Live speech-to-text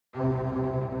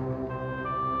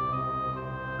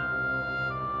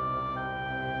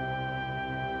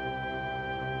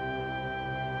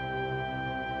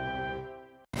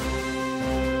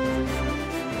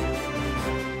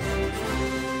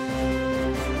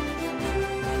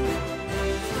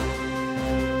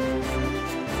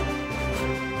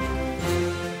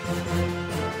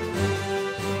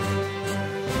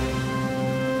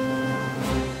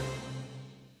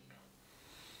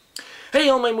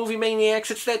all my movie maniacs,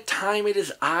 it's that time, it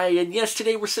is I, and yes,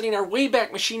 today we're sitting our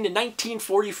Wayback Machine to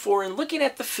 1944 and looking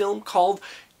at the film called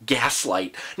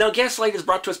Gaslight. Now, Gaslight is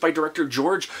brought to us by director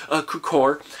George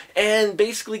Cukor, and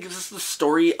basically gives us the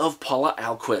story of Paula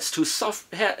Alquist,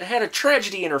 who had a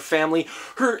tragedy in her family.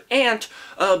 Her aunt,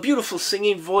 a beautiful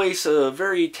singing voice, a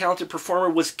very talented performer,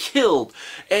 was killed,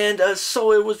 and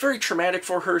so it was very traumatic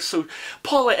for her. So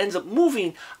Paula ends up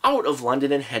moving out of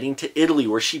London and heading to Italy,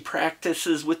 where she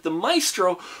practices with the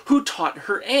maestro who taught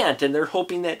her aunt, and they're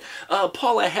hoping that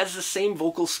Paula has the same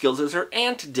vocal skills as her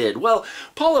aunt did. Well,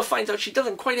 Paula finds out she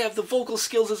doesn't quite have the vocal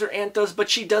skills as her aunt does, but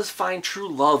she does find true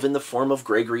love in the form of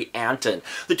Gregory Anton.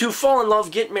 The two fall in love,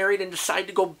 get married, and decide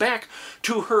to go back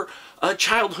to her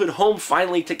childhood home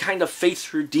finally to kind of face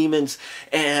her demons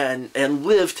and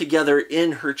live together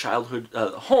in her childhood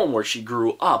home where she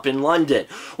grew up in London.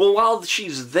 Well, while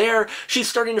she's there, she's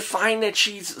starting to find that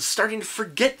she's starting to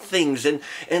forget things and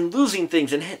losing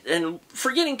things and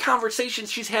forgetting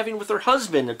conversations she's having with her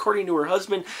husband. According to her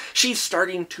husband, she's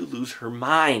starting to lose her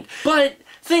mind. But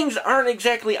things aren't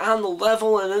exactly on the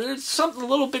level, and there's something a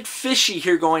little bit fishy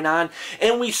here going on,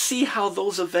 and we see how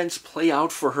those events play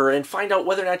out for her and find out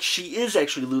whether or not she is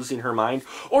actually losing her mind,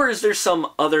 or is there some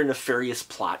other nefarious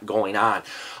plot going on.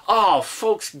 Oh,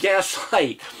 folks,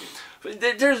 Gaslight.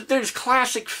 There's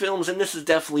classic films, and this is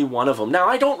definitely one of them. Now,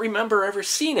 I don't remember ever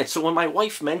seeing it, so when my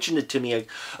wife mentioned it to me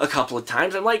a couple of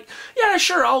times, I'm like, yeah,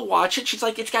 sure, I'll watch it. She's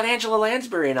like, it's got Angela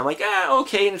Lansbury, and I'm like,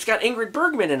 okay, and it's got Ingrid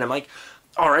Bergman, and I'm like,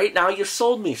 all right, now you've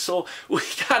sold me. So we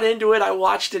got into it, I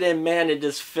watched it, and man, did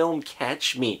this film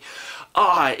catch me.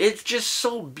 It's just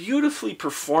so beautifully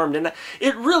performed, and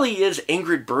it really is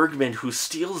Ingrid Bergman who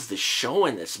steals the show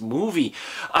in this movie.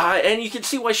 And you can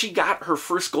see why she got her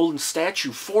first golden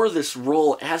statue for this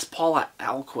role as Paula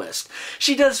Alquist.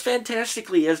 She does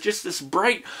fantastically as just this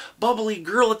bright, bubbly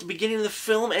girl at the beginning of the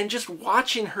film, and just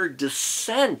watching her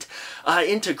descent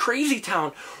into Crazy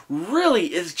Town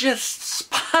really is just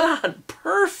spot on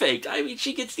perfect. I mean,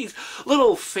 she gets these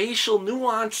little facial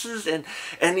nuances and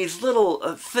these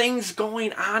little things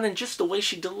going on, and just the way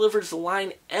she delivers the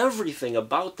line, everything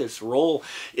about this role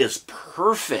is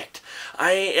perfect.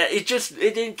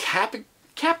 It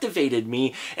captivated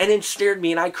me and ensnared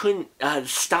me, and I couldn't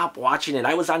stop watching it.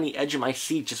 I was on the edge of my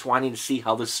seat just wanting to see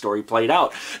how this story played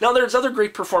out. Now, there's other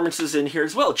great performances in here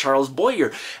as well. Charles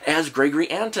Boyer as Gregory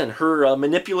Anton, her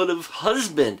manipulative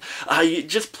husband. He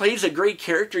just plays a great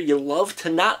character you love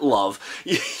to not love.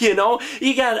 You know,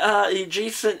 you got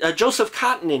Joseph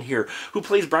Cotton in here, who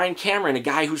plays Brian Cameron, a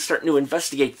guy who's starting to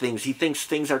investigate things. He thinks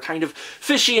things are kind of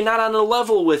fishy and not on the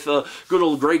level with good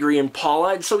old Gregory and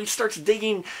Paula, and so he starts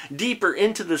digging deeper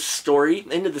into this story,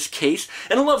 into this case,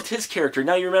 and I loved his character.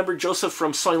 Now, you remember Joseph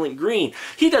from Soylent Green.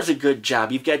 He does a good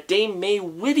job. You've got Dame Mae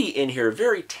Whitty in here,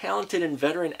 very talented and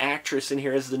veteran actress in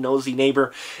here as the nosy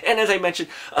neighbor, and as I mentioned,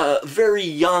 very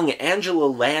young Angela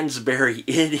Lansbury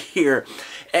in here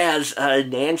as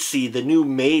Nancy, the new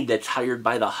maid that's hired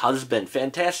by the husband.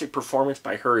 Fantastic performance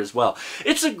by her as well.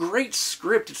 It's a great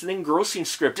script. It's an engrossing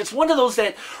script. It's one of those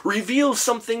that reveals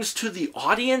some things to the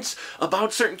audience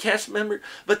about certain cast members,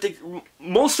 but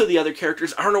most of the other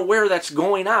characters aren't aware that's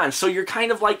going on. So you're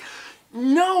kind of like,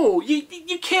 no, you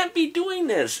can't be doing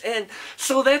this. And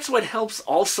so that's what helps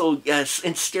also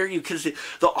ensnare you, because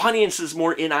the audience is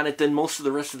more in on it than most of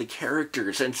the rest of the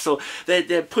characters. And so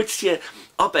that puts you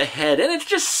up ahead. And it's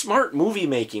just smart movie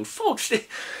making. Folks,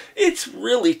 it's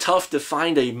really tough to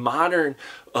find a modern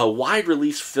wide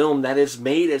release film that is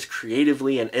made as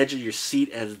creatively and edge of your seat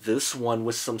as this one,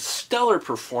 with some stellar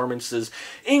performances.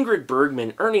 Ingrid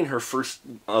Bergman earning her first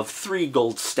of 3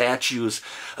 gold statues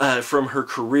from her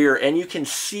career, and you can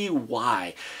see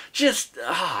why. Just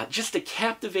a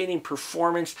captivating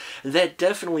performance that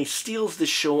definitely steals the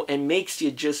show and makes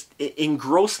you just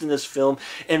engrossed in this film,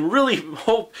 and really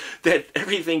hope that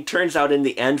everything turns out in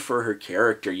the end for her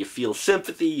character. You feel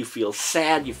sympathy, you feel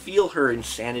sad, you feel her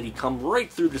insanity come right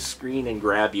through the screen and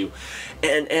grab you,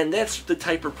 and that's the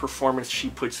type of performance she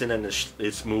puts in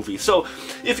this movie. So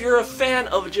if you're a fan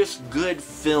of just good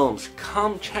films,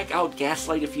 come check out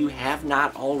Gaslight if you have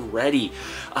not already.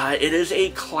 It is a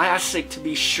classic, to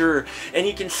be sure, and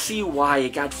you can see why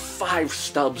it got 5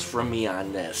 stubs from me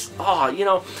on this. You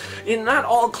know, not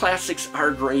all classics are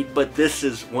great, but this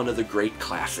is one of the great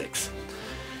classics.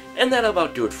 And that'll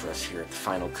about do it for us here at the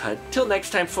Final Cut. Till next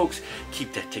time, folks,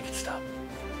 keep that ticket stub.